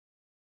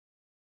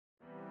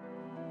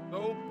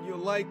So you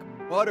like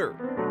butter.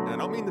 And I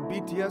don't mean the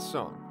BTS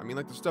song. I mean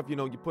like the stuff, you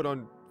put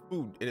on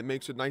food and it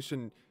makes it nice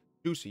and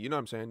juicy. You know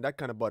what I'm saying? That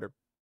kind of butter.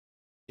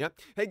 Yeah.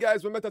 Hey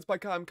guys, welcome back to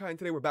TutsByKai. I'm Kai, and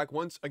today we're back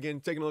once again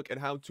taking a look at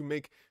how to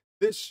make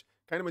this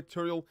kind of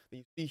material that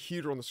you see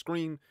here on the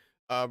screen.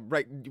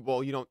 Right.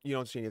 Well, you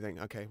don't see anything.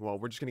 Okay. Well,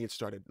 we're just gonna get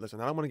started.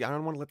 Listen, I don't want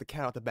to let the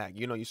cat out the bag.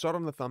 You saw it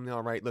on the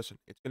thumbnail, right? Listen,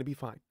 it's gonna be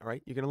fine. All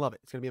right. You're gonna love it.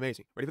 It's gonna be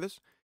amazing. Ready for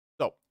this?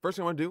 So first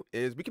thing I want to do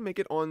is we can make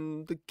it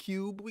on the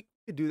cube. We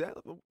could do that.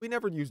 We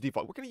never use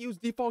default. We're gonna use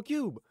default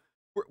cube.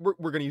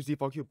 We're gonna use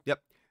default cube.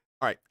 Yep.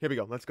 All right. Here we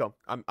go. Let's go.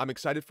 I'm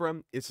excited for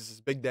him. This is his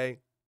big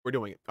day. We're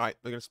doing it. All right,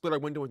 we're going to split our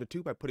window into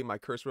two by putting my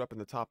cursor up in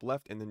the top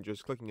left and then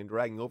just clicking and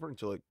dragging over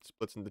until it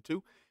splits into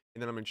two.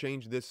 And then I'm going to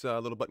change this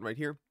little button right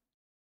here.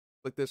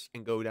 Click this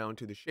and go down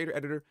to the shader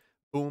editor.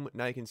 Boom.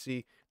 Now you can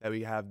see that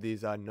we have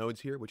these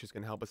nodes here, which is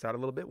going to help us out a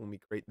little bit when we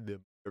create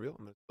the material.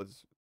 So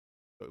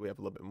we have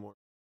a little bit more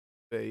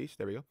space.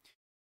 There we go.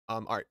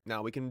 All right,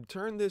 now we can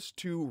turn this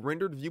to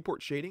rendered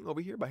viewport shading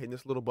over here by hitting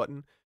this little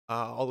button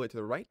all the way to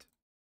the right.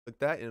 Click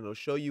that, and it'll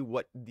show you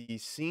what the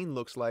scene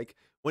looks like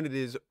when it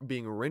is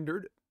being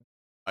rendered.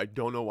 I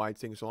don't know why it's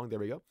taking so long. There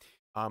we go.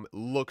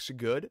 Looks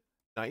good.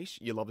 Nice.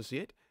 You love to see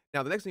it.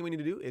 Now, the next thing we need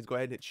to do is go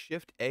ahead and hit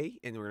Shift A,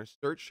 and we're going to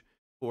search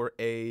for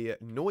a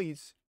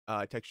noise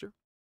texture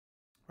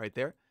right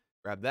there.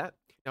 Grab that.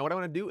 Now, what I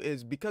want to do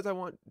is, because I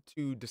want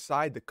to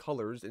decide the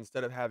colors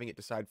instead of having it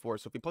decide for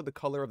us. So if we plug the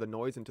color of the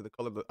noise into the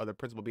color of the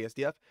principal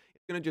BSDF,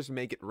 it's going to just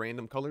make it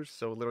random colors.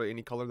 So literally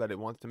any color that it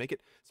wants to make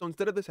it. So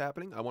instead of this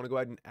happening, I want to go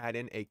ahead and add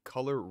in a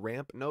color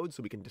ramp node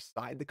so we can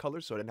decide the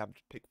colors so it doesn't have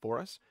to pick for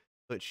us.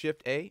 So hit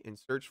Shift A and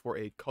search for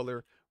a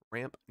color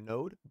ramp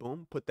node.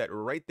 Boom. Put that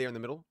right there in the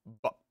middle.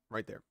 Bop,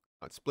 right there.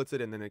 It splits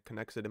it and then it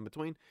connects it in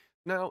between.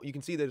 Now you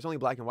can see that it's only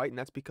black and white, and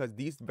that's because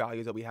these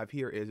values that we have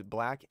here is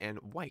black and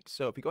white.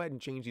 So if you go ahead and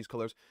change these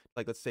colors,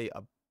 like let's say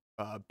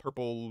a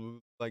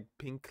purple, like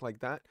pink,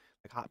 like that,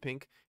 like hot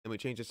pink, and we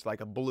change this to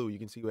like a blue, you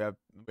can see we have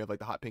like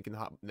the hot pink and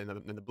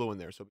the blue in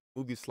there. So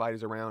move these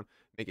sliders around,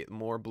 make it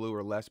more blue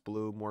or less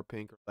blue, more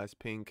pink or less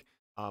pink.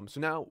 So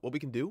now what we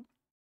can do,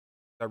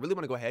 I really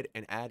want to go ahead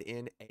and add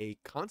in a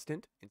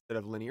constant instead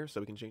of linear, so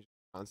we can change the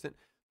constant.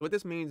 So what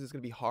this means is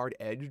going to be hard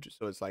edged,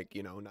 so it's like,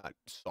 not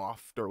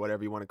soft or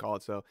whatever you want to call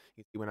it. So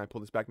you see when I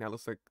pull this back now, it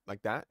looks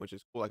like that, which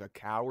is cool, like a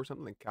cow or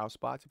something, like cow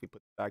spots. If we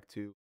put it back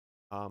to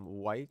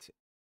white,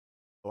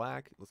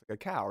 black, it looks like a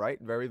cow, right?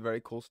 Very,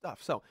 very cool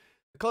stuff. So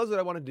the colors that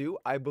I want to do,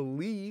 I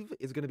believe,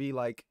 is going to be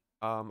like,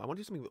 I want to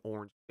do something with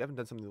orange. We haven't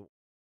done something with a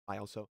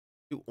while, so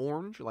do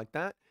orange like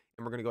that,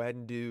 and we're going to go ahead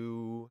and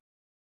do.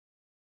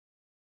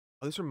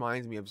 Oh, this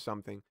reminds me of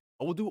something.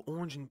 Oh, we'll do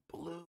orange and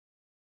blue.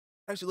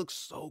 Actually looks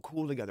so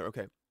cool together.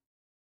 Okay.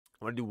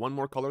 I want to do one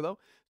more color though.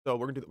 So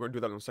we're gonna do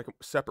that on a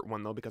separate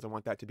one though, because I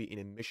want that to be an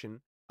emission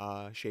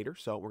shader.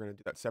 So we're gonna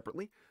do that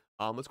separately.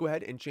 Let's go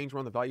ahead and change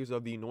around the values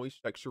of the noise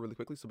texture really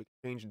quickly, so we can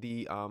change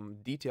the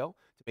detail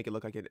to make it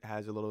look like it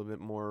has a little bit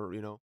more,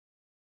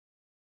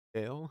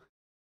 scale.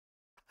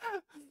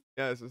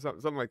 Yeah, so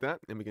something like that,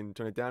 and we can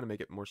turn it down and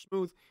make it more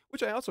smooth,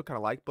 which I also kind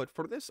of like. But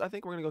for this, I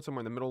think we're gonna go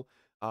somewhere in the middle,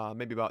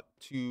 maybe about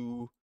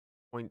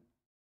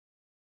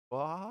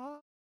 2.5.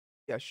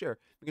 Yeah, sure.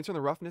 We can turn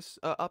the roughness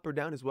up or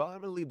down as well. I'm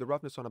going to leave the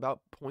roughness on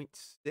about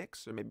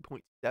 0.6 or maybe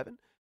 0.7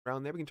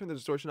 around there. We can turn the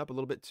distortion up a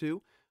little bit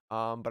too,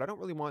 but I don't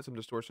really want some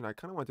distortion. I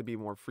kind of want it to be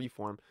more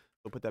freeform.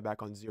 We'll put that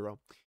back on 0.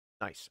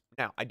 Nice.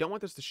 Now, I don't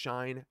want this to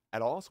shine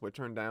at all, so we'll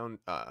turn down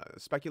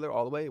specular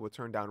all the way. We'll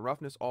turn down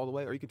roughness all the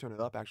way, or you can turn it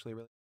up actually,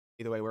 really.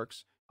 Either way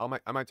works. I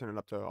might turn it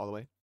up to all the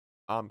way.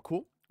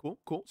 Cool, cool,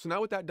 cool. So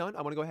now with that done,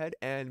 I want to go ahead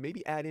and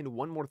maybe add in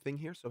one more thing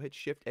here. So hit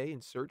Shift A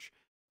and search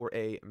for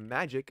a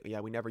magic. Yeah,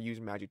 we never use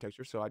magic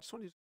texture, so I just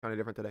want to do something kind of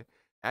different today.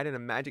 Add in a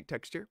magic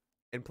texture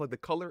and plug the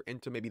color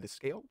into maybe the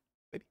scale.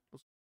 Maybe.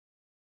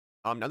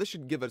 Now this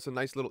should give us a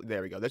nice little.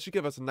 There we go. That should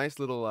give us a nice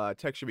little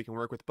texture we can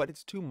work with, but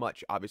it's too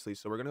much, obviously.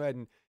 So we're gonna go ahead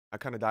and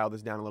kind of dial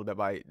this down a little bit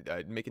by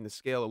making the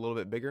scale a little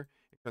bit bigger.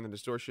 Turn the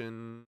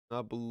distortion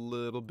up a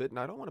little bit.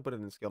 Now I don't want to put it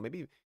in the scale.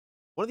 Maybe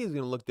one of these is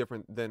gonna look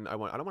different than I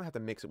want. I don't want to have to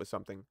mix it with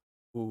something.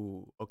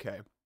 Ooh, okay.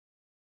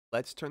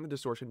 Let's turn the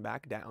distortion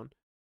back down.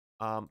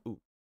 Ooh,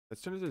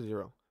 let's turn it to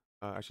 0.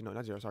 Actually, no,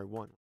 not 0. Sorry,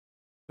 1.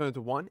 Turn it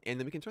to 1, and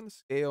then we can turn the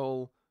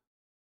scale.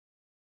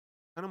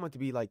 I don't want it to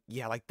be like,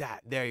 yeah, like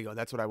that. There you go.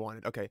 That's what I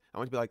wanted. Okay, I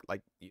want it to be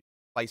like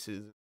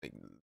slices. Like,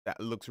 that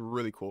looks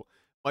really cool.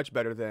 Much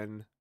better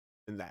than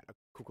that. Okay,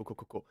 cool, cool, cool,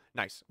 cool, cool.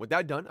 Nice. With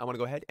that done, I want to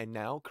go ahead and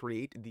now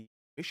create the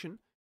mission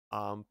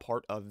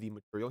part of the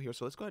material here.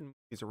 So let's go ahead and move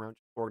these around,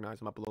 organize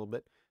them up a little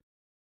bit,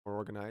 or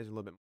organize a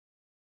little bit more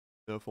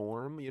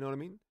uniform. You know what I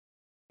mean?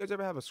 You guys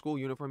ever have a school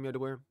uniform you had to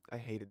wear? I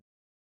hated it.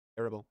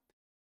 Terrible.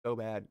 So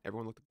bad.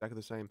 Everyone looked exactly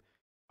the same.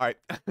 All right.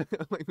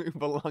 Like we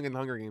belong in the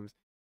Hunger Games.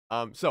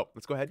 So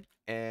let's go ahead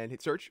and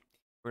hit search.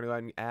 We're gonna go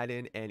ahead and add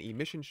in an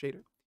emission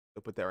shader.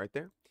 So put that right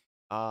there.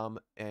 What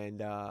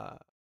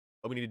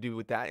we need to do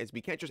with that is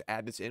we can't just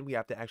add this in. We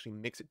have to actually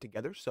mix it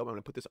together. So I'm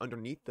gonna put this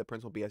underneath the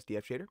principal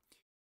BSDF shader.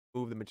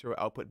 Move the material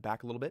output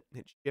back a little bit.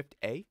 Hit Shift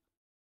A.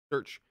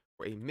 Search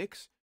for a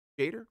mix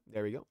shader.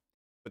 There we go.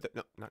 But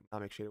no, not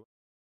mix shader.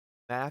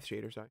 Math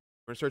shader, sorry.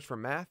 We're gonna search for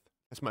math.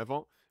 That's my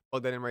fault.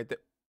 Plug that in right there.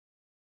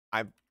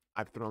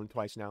 I've thrown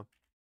twice now.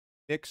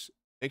 Mix.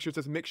 Make sure it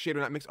says mix shader,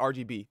 not mix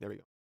RGB. There we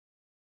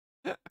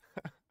go.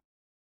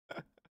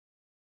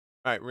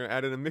 All right, we're gonna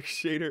add in a mix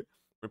shader.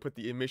 We're gonna put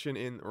the emission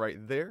in right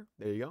there.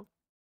 There you go.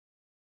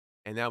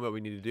 And now what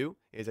we need to do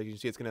is, as you can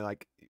see, it's gonna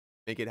like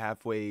make it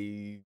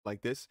halfway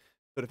like this.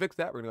 So to fix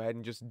that, we're gonna go ahead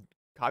and just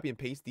copy and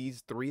paste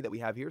these three that we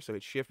have here. So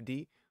hit Shift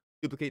D,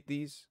 duplicate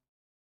these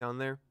down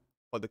there,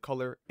 plug the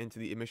color into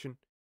the emission.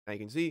 Now you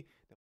can see,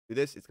 do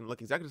this, it's gonna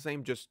look exactly the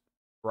same, just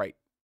bright.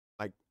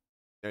 Like,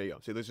 there you go.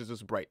 See, this is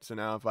just bright. So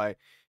now if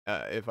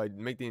I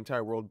make the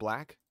entire world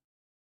black,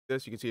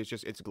 this, you can see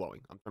it's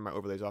glowing. I'm turning my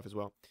overlays off as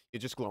well.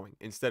 It's just glowing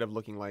instead of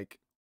looking like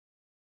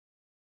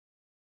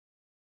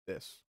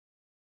this.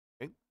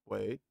 Okay,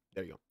 wait,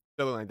 there you go.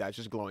 Something like that. It's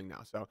just glowing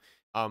now. So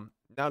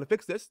now to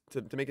fix this,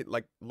 to make it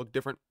like look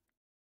different,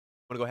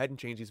 I'm gonna go ahead and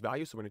change these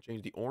values. So we're gonna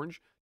change the orange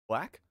to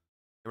black.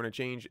 And we're gonna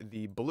change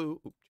the blue.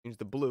 Change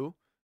the blue.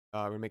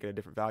 We're gonna make it a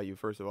different value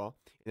first of all,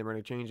 and then we're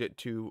gonna change it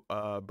to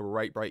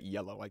bright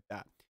yellow like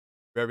that.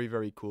 Very,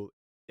 very cool.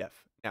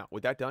 Def. Now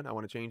with that done, I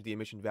want to change the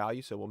emission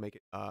value. So we'll make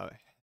it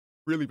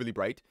really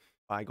bright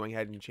by going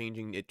ahead and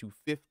changing it to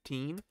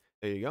 15.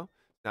 There you go.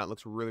 Now it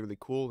looks really, really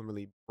cool and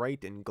really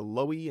bright and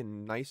glowy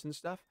and nice and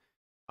stuff.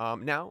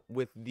 Now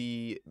with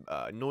the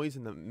noise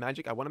and the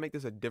magic, I want to make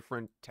this a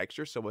different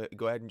texture. So we'll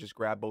go ahead and just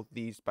grab both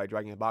these by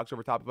dragging a box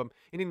over top of them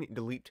and hitting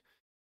delete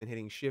and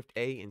hitting Shift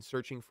A and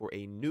searching for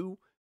a new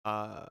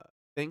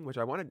thing, which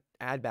I want to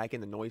add back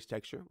in the noise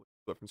texture. We'll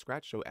do it from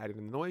scratch. So add it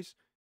in the noise,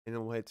 and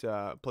then we'll hit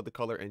plug the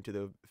color into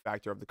the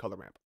factor of the color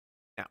ramp.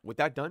 Now, with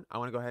that done, I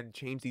want to go ahead and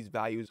change these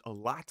values a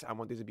lot. I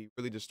want these to be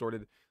really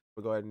distorted.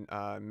 We'll go ahead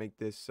and make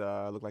this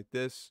look like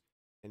this,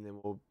 and then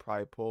we'll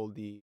probably pull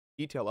the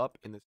detail up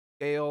in the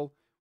scale.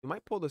 We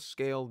might pull the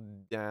scale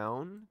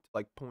down to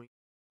like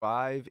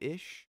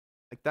 0.5-ish,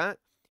 like that,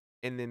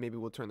 and then maybe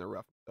we'll turn the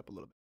roughness up a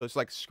little bit. So it's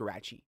like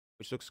scratchy,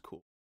 which looks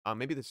cool.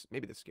 Maybe the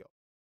scale.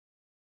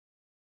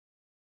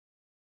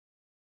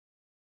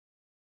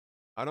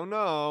 I don't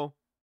know.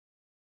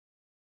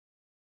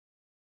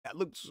 That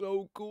looks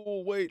so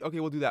cool. Wait. Okay,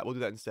 we'll do that. We'll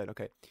do that instead.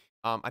 Okay.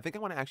 I think I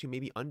want to actually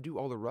maybe undo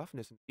all the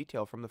roughness and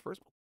detail from the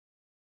first one.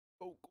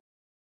 Oh, cool.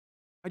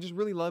 I just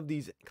really love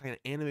these kind of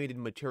animated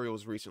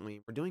materials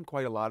recently. We're doing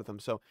quite a lot of them.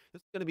 So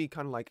this is going to be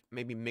kind of like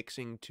maybe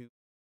mixing two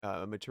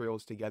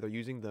materials together,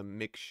 using the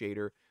mix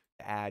shader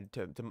to add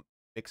to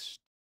mix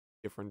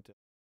different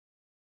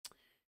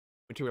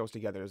materials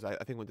together. Is I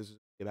think what this is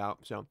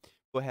about. So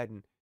go ahead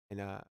and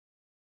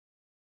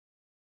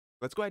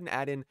let's go ahead and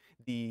add in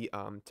the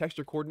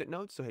texture coordinate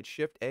node. So hit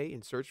Shift A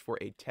and search for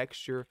a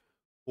texture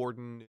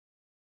coordinate.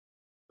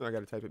 Oh, I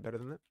got to type it better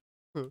than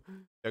that.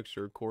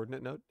 Texture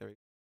coordinate node. There we go.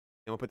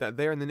 And we'll put that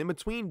there. And then in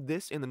between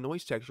this and the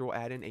noise texture, we'll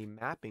add in a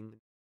mapping.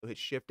 So hit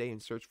Shift A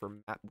and search for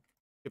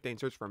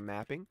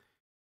mapping.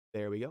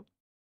 There we go.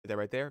 Put that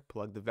right there.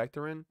 Plug the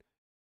vector in.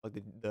 Plug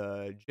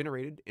the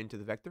generated into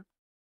the vector.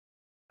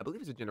 I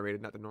believe it's a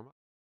generated, not the normal.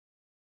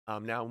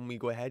 Now when we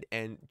go ahead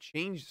and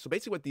change, so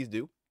basically what these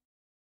do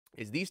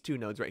is these two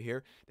nodes right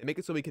here, they make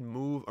it so we can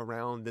move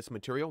around this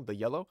material, the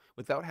yellow,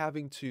 without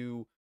having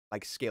to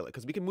like scale it.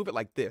 Because we can move it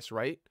like this,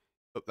 right?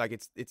 But like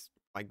it's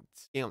like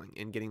scaling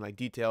and getting like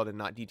detailed and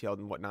not detailed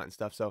and whatnot and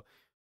stuff. So,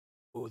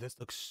 oh, that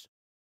looks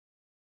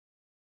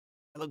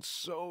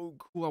so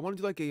cool. I want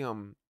to do like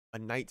a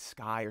night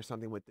sky or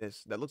something with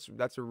this.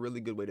 That's a really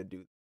good way to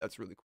do. That's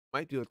really cool.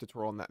 Might do a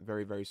tutorial on that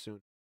very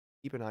soon.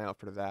 Keep an eye out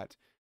for that.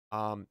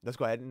 Let's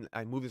go ahead and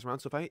I move this around.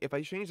 So if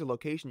I change the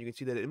location, you can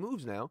see that it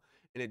moves now,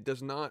 and it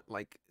does not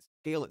like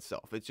scale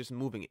itself. It's just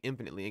moving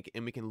infinitely,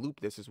 and we can loop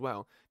this as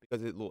well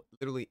because it will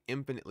literally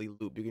infinitely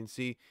loop. You can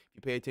see if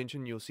you pay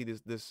attention, you'll see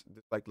this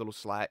like little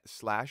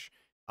slash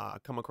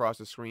come across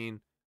the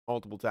screen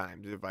multiple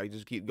times if I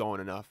just keep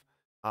going enough.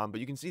 But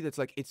you can see that's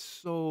like it's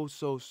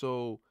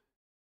so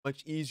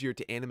much easier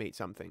to animate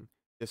something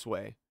this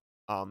way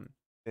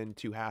than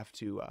to have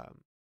to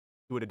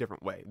do it a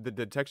different way.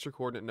 The texture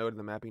coordinate node and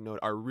the mapping node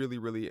are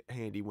really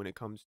handy when it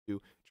comes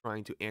to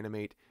trying to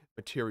animate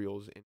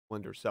materials in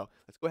Blender. So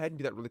let's go ahead and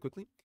do that really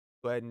quickly.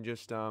 Go ahead and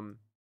just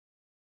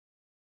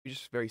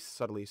very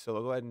subtly. So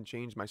I'll go ahead and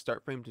change my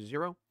start frame to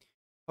 0.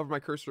 Hover my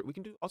cursor. We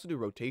can also do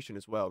rotation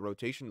as well.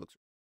 Rotation looks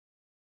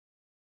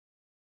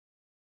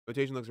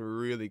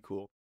really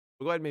cool.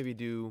 We'll go ahead and maybe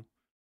do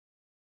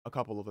a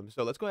couple of them.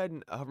 So let's go ahead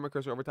and hover my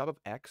cursor over top of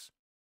X,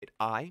 hit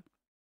I,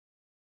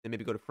 and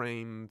maybe go to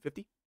frame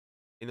 50.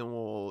 And then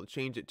we'll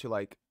change it to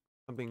like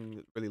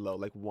something really low,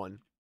 like 1,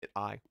 hit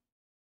I.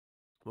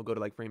 We'll go to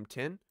like frame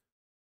 10,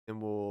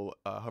 and we'll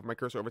hover my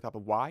cursor over top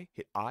of Y,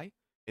 hit I.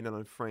 And then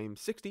on frame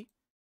 60,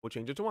 we'll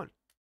change it to 1,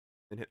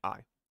 and hit I.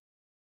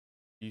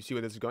 You see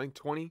where this is going?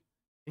 20,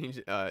 change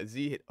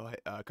Z, hit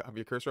hover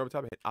your cursor over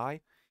top, hit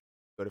I.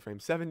 Go to frame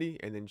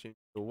 70, and then change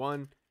it to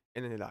 1,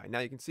 and then hit I. Now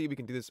you can see we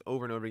can do this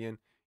over and over again,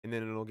 and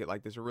then it'll get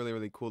like this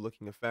really cool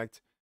looking effect.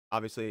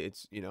 Obviously,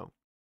 it's, you know,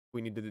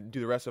 we need to do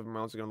the rest of them,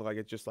 or else it's gonna look like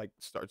it just like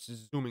starts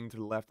zooming to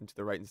the left and to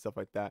the right and stuff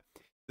like that.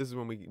 This is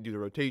when we do the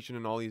rotation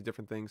and all these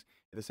different things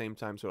at the same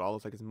time, so it all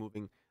looks like it's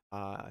moving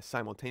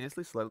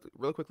simultaneously. So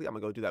really quickly, I'm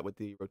gonna go do that with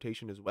the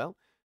rotation as well.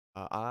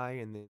 I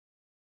and then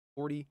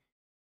 40.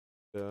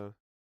 The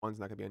one's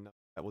not gonna be enough.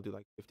 That will do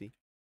like 50.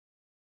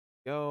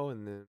 Go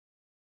and then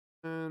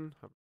 10.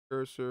 Hover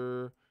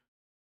cursor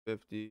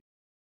 50.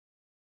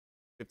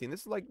 50. And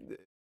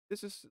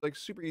this is like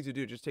super easy to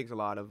do. It just takes a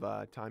lot of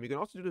time. You can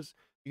also do this.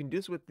 You can do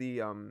this with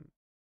the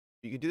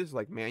You can do this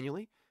like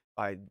manually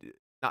by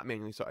not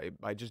manually, sorry,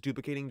 by just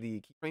duplicating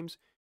the keyframes.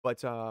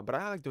 But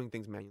I like doing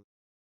things manually,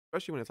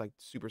 especially when it's like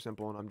super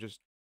simple and I'm just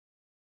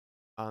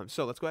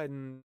so let's go ahead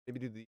and maybe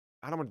do the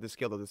I don't want to do the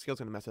scale though. The scale's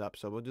gonna mess it up.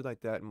 So we'll do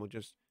like that and we'll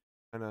just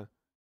kind of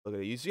look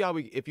at it. You see how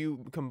if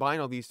you combine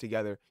all these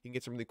together, you can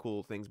get some really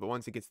cool things. But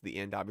once it gets to the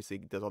end, obviously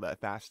it does all that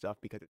fast stuff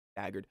because it's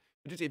staggered.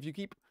 But just if you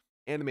keep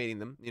animating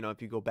them, you know,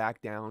 if you go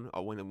back down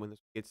when this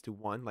gets to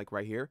 1, like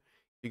right here,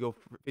 you go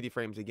 50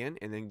 frames again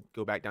and then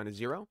go back down to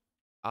 0,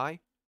 I,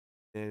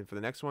 and for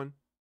the next one,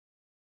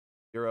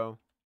 0,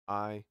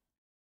 I,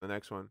 the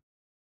next one,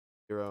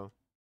 0,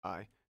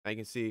 I. Now you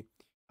can see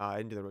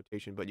into the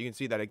rotation, but you can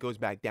see that it goes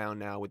back down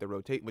now with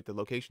the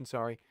location,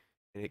 sorry,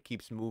 and it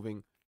keeps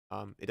moving.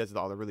 It does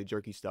all the really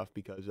jerky stuff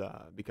because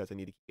I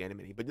need to keep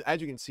animating. But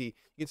as you can see,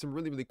 you get some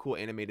really cool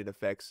animated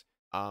effects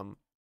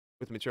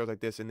with materials like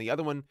this. And the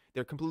other one,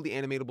 they're completely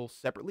animatable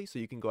separately, so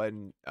you can go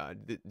ahead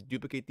and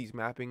duplicate these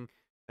mapping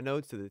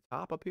nodes to the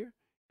top up here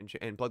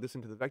and plug this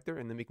into the vector,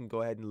 and then we can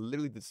go ahead and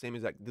literally do the same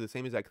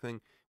exact thing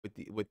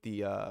with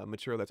the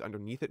material that's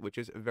underneath it, which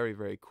is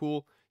very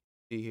cool.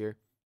 See here,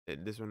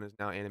 this one is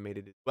now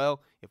animated as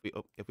well.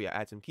 If we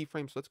add some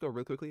keyframes, so let's go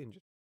real quickly and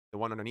just the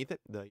one underneath it,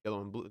 the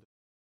yellow and blue,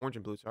 orange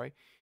and blue, sorry.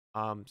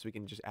 So we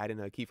can just add in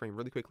a keyframe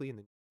really quickly and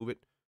then move it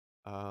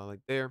like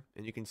there.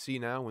 And you can see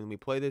now when we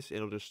play this,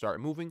 it'll just start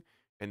moving.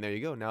 And there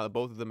you go. Now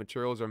both of the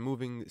materials are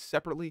moving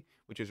separately,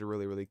 which is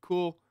really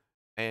cool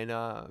and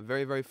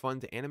very fun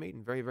to animate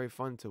and very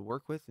fun to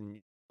work with. And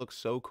it looks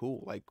so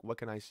cool. Like, what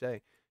can I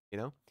say? You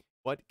know?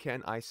 What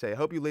can I say? I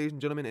hope you, ladies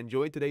and gentlemen,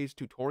 enjoyed today's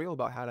tutorial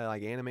about how to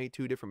like animate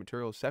 2 different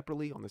materials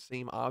separately on the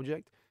same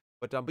object.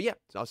 But yeah,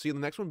 so I'll see you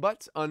in the next one.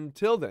 But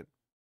until then,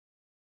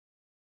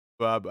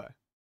 bye bye.